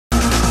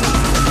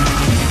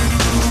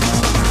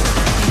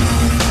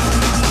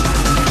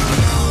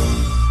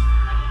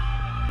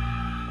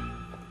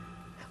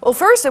Well,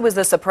 first it was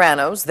The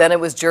Sopranos, then it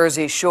was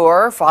Jersey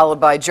Shore,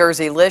 followed by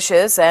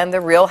Jersey-licious and The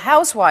Real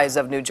Housewives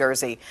of New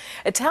Jersey.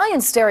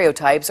 Italian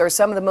stereotypes are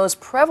some of the most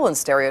prevalent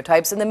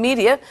stereotypes in the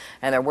media,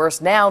 and they're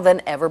worse now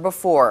than ever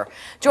before.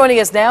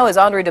 Joining us now is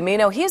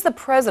DiMino. He is the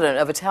president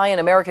of Italian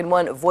American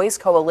One Voice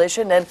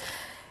Coalition, and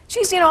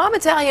geez, you know, I'm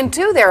Italian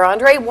too there,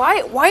 Andre.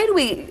 Why do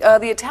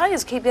the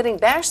Italians keep getting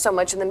bashed so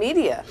much in the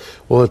media?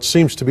 Well, it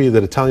seems to be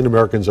that Italian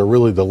Americans are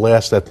really the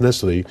last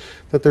ethnicity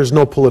that there's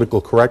no political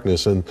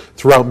correctness, and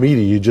throughout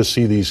media you just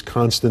see these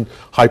constant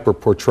hyper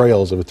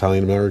portrayals of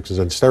Italian Americans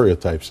and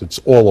stereotypes. It's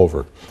all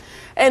over.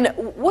 And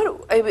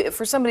what,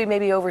 for somebody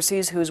maybe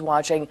overseas who's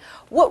watching,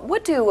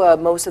 what do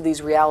most of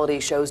these reality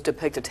shows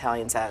depict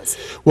Italians as?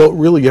 Well,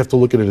 really you have to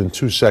look at it in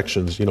two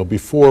sections. You know,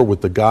 before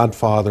with The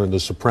Godfather and The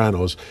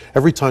Sopranos,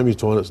 every time you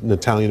saw an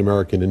Italian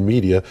American in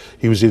media,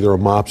 he was either a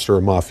mobster or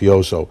a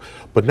mafioso.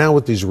 But now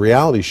with these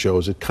reality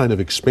shows, it kind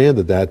of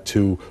expanded that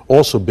to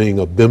also being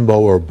a bimbo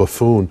or a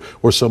buffoon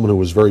or someone who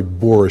was very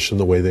boorish in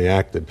the way they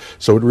acted.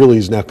 So it really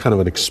is now kind of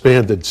an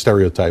expanded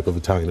stereotype of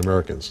Italian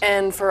Americans.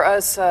 And for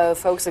us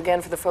folks,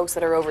 again, for the folks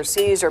that are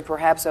overseas or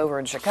perhaps over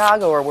in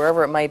Chicago or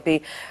wherever it might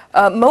be,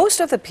 most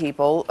of the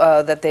people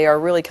that they are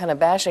really kind of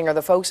bashing are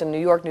the folks in New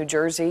York, New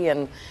Jersey,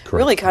 and Correct.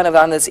 Really kind of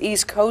on this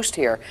East Coast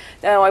here.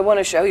 Now, I want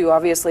to show you,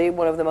 obviously,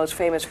 one of the most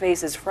famous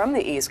faces from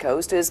the East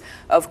Coast is,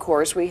 of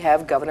course, we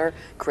have Governor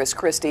Chris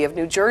Christie of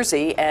New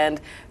Jersey,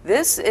 and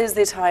this is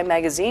the Time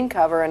magazine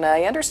cover, and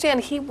I understand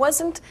he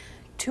wasn't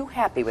too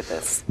happy with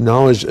this.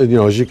 No, as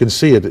you can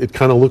see, it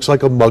kind of looks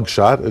like a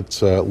mugshot.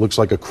 It looks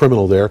like a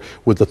criminal there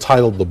with the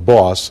title "The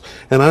Boss,"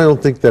 and I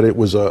don't think that it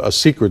was a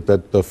secret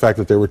that the fact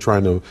that they were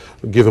trying to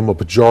give him a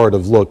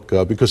pejorative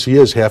look because he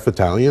is half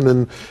Italian,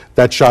 and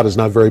that shot is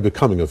not very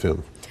becoming of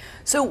him.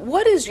 So,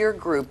 what is your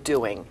group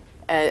doing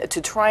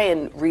to try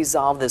and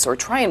resolve this or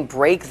try and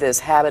break this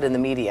habit in the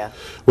media?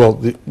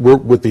 Well, we're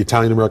with the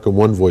Italian American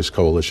One Voice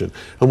Coalition,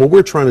 and what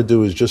we're trying to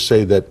do is just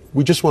say that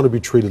we just want to be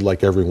treated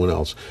like everyone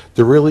else.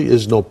 There really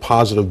is no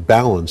positive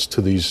balance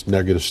to these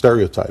negative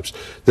stereotypes.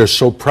 They're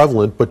so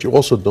prevalent, but you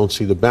also don't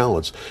see the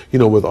balance. You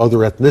know, with other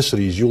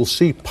ethnicities, you'll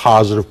see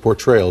positive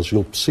portrayals,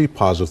 you'll see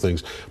positive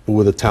things, but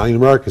with Italian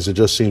Americans, it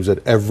just seems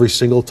that every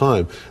single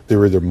time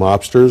they're either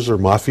mobsters or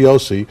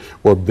mafiosi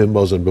or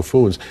bimbos and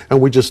buffoons,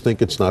 and we just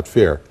think it's not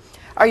fair.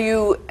 Are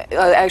you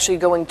actually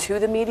going to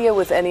the media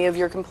with any of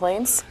your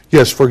complaints?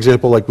 Yes, for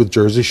example, like with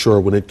Jersey Shore,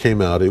 when it came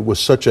out, it was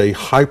such a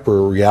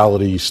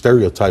hyper-reality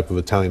stereotype of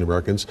Italian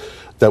Americans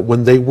that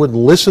when they wouldn't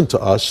listen to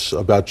us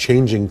about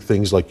changing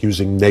things like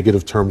using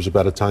negative terms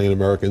about Italian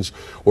Americans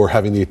or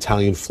having the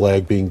Italian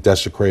flag being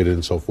desecrated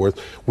and so forth,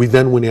 we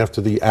then went after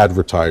the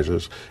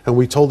advertisers. And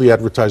we told the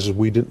advertisers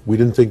we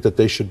didn't think that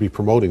they should be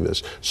promoting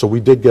this. So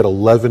we did get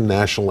 11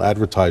 national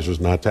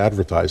advertisers not to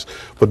advertise.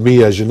 But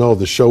me, as you know,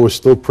 the show is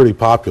still pretty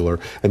popular,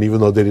 and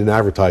even though they didn't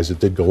advertise, it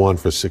did go on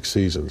for 6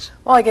 seasons.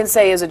 Well, I can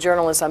say as a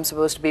journalist, I'm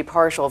supposed to be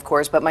partial, of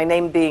course, but my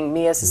name being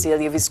Mia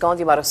Cecilia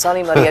Visconti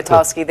Marasoni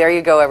Mariatowski, there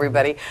you go,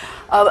 everybody.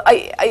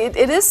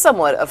 It is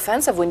somewhat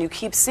offensive when you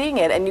keep seeing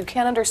it, and you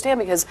can't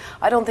understand because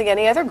I don't think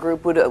any other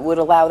group would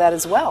allow that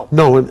as well.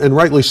 No, and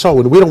rightly so,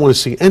 and we don't want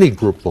to see any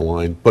group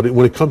maligned, but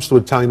when it comes to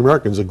Italian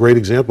Americans, a great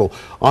example,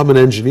 I'm an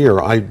engineer,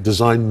 I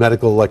design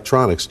medical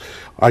electronics.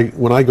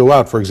 When I go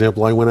out, for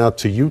example, I went out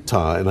to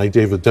Utah and I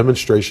gave a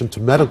demonstration to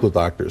medical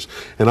doctors,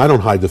 and I don't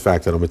hide the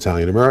fact that I'm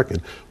Italian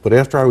American, but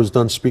after I was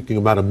done speaking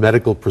about a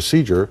medical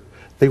procedure,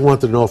 they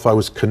wanted to know if I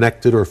was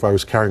connected or if I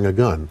was carrying a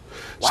gun.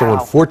 Wow. So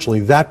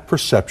unfortunately, that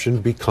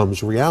perception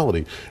becomes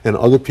reality. And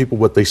other people,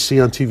 what they see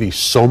on TV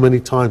so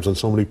many times on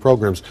so many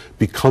programs,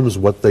 becomes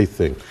what they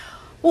think.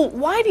 Well,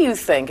 why do you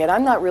think, and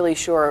I'm not really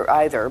sure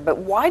either, but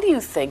why do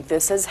you think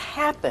this has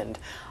happened?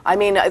 I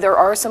mean, there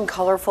are some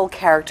colorful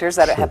characters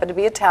that happen to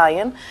be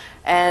Italian,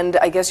 and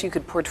I guess you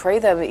could portray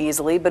them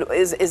easily, but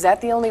is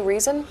that the only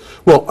reason?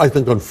 Well, I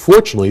think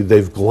unfortunately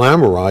they've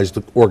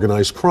glamorized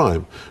organized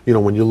crime. You know,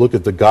 when you look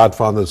at The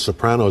Godfather and The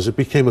Sopranos, it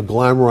became a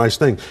glamorized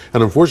thing.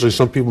 And unfortunately,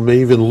 some people may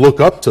even look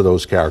up to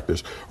those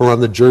characters. Or on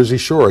the Jersey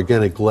Shore,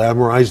 again, it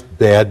glamorized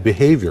bad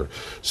behavior.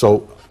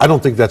 So I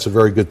don't think that's a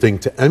very good thing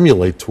to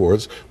emulate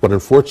towards, but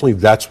unfortunately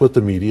that's what the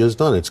media has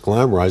done. It's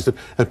glamorized it,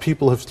 and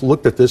people have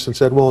looked at this and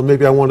said, well,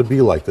 maybe I want to be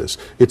like this.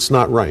 It's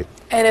not right.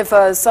 And if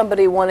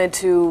somebody wanted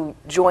to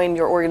join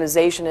your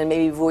organization and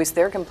maybe voice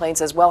their complaints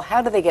as well,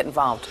 how do they get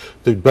involved?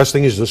 The best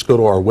thing is just go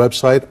to our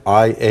website,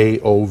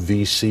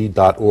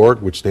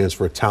 iaovc.org, which stands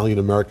for Italian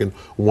American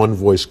One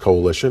Voice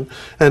Coalition,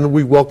 and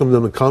we welcome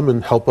them to come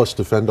and help us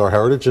defend our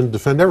heritage and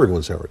defend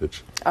everyone's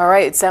heritage. All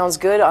right, it sounds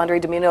good. Andre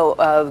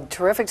DiMino,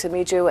 terrific to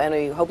meet you, and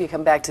we hope you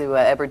come back to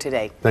EBRU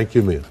today. Thank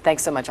you, Mia.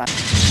 Thanks so much,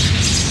 Andre.